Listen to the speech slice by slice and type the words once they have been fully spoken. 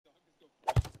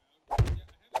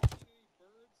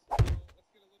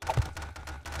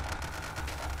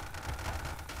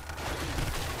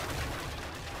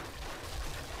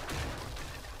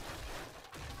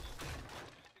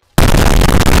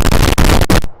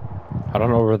I don't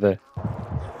know where the...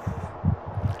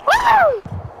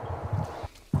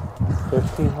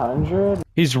 1500?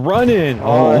 He's running!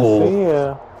 Oh, I see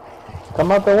ya.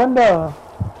 Come out the window.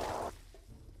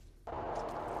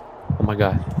 Oh my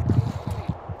god.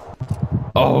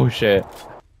 Oh shit.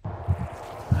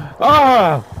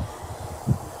 Ah!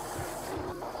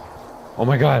 Oh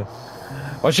my god.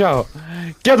 Watch out.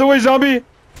 Get away, zombie!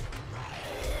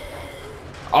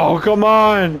 Oh, come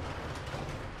on!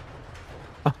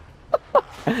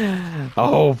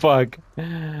 Oh, fuck.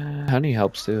 Honey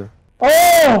helps too.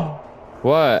 Oh!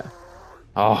 What?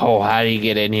 Oh, how do you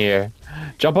get in here?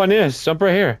 Jump on this. Jump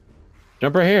right here.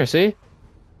 Jump right here, see?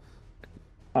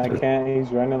 I can't, he's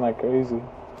running like crazy.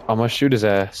 I'm gonna shoot his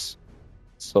ass.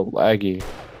 So laggy.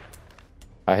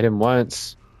 I hit him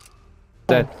once.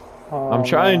 Dead. Oh, I'm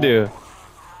trying man. to.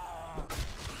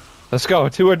 Let's go.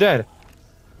 2 are dead.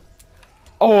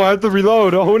 Oh, I have to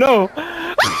reload. Oh no.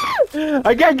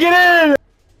 I can't get in.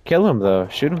 Kill him though.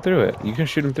 Shoot him through it. You can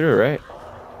shoot him through it, right?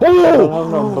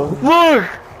 Oh! Look!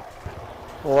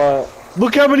 What?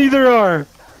 Look how many there are.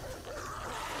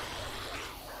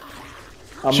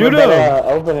 Shoot him.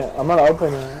 Open it. I'm gonna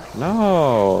open it.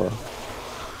 No.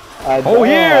 Oh,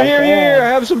 Here. I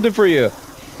have something for you.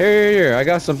 Here. I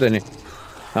got something. I'm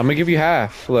gonna give you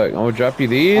half. Look, I'm gonna drop you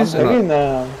these. I'm hitting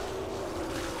them.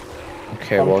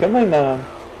 Okay, I'm killing them.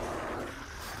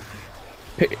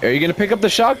 Are you gonna pick up the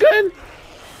shotgun?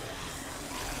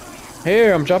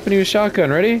 Here, I'm dropping you a shotgun.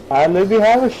 Ready? I maybe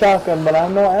have a shotgun, but I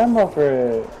have no ammo for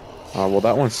it. Oh, well,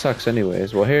 that one sucks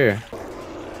anyways. Well, here.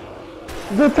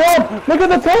 The top! Look at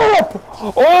the top!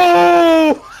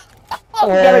 Oh!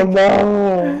 Oh,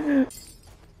 no.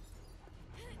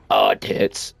 Oh,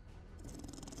 tits.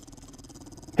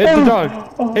 Hit the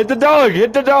dog. Hit the dog.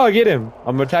 Hit the dog. Hit him.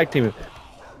 I'm gonna tag team him.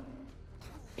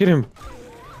 Get him.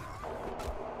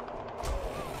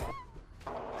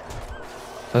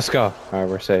 Let's go. Alright,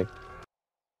 we're safe.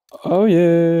 Oh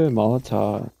yeah,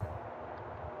 Molotov.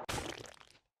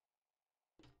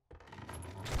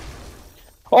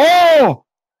 Oh!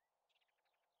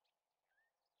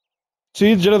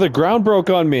 See, the ground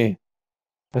broke on me.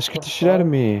 That scared the shit out of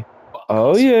me.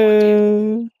 Oh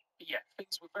yeah. Yeah,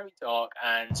 things were very dark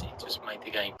and it just made the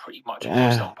game pretty much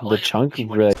The chunk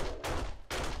really.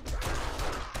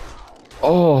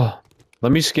 Oh,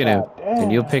 let me skin him,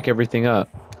 and you'll pick everything up.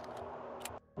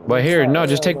 But here, no,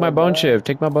 just take my bone shiv.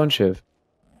 Take my bone shiv.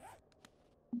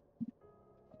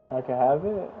 I can have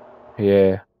it?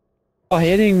 Yeah. Oh,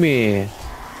 hitting me.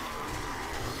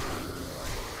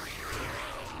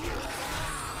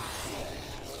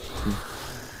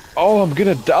 Oh, I'm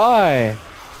gonna die.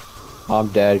 I'm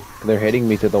dead. They're hitting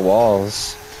me to the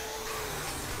walls.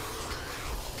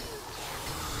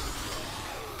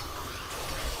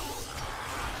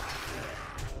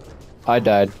 I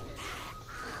died.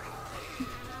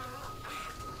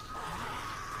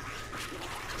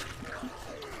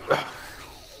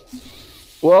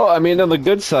 Well, I mean, on the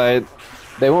good side,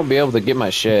 they won't be able to get my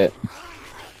shit.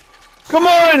 Come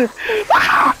on!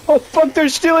 Ah! Oh fuck, they're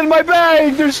stealing my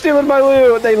bag! They're stealing my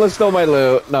loot! They stole my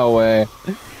loot. No way.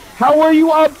 How are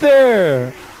you up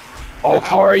there? Oh,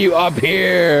 how are you up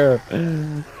here?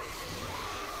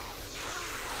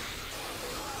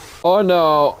 Oh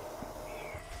no.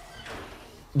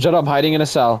 Judd, I'm hiding in a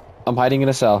cell. I'm hiding in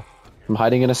a cell. I'm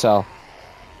hiding in a cell.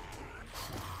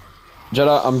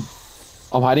 Jetta,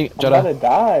 I'm hiding. Jetta. I'm about to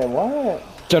die. What?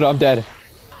 Jetta, I'm dead.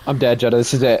 I'm dead, Jetta.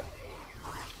 This is it.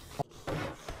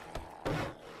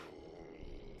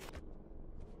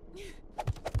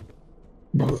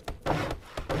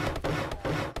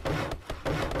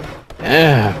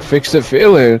 Yeah, fix it,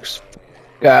 Felix.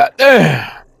 God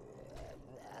damn.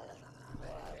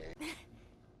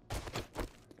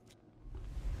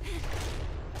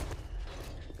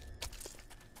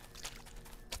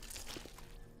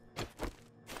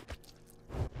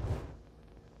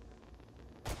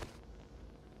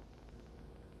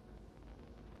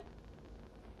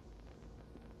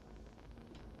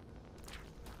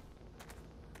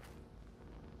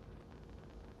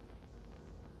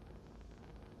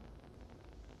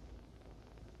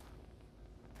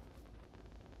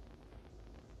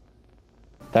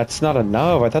 That's not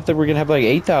enough. I thought they were gonna have like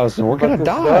 8,000. We're gonna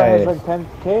die. Like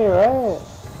 10K, right?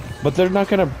 But they're not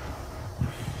gonna.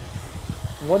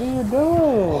 What are you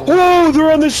doing? Oh, they're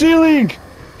on the ceiling!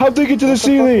 How'd they get to the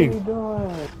ceiling? What the fuck are you doing?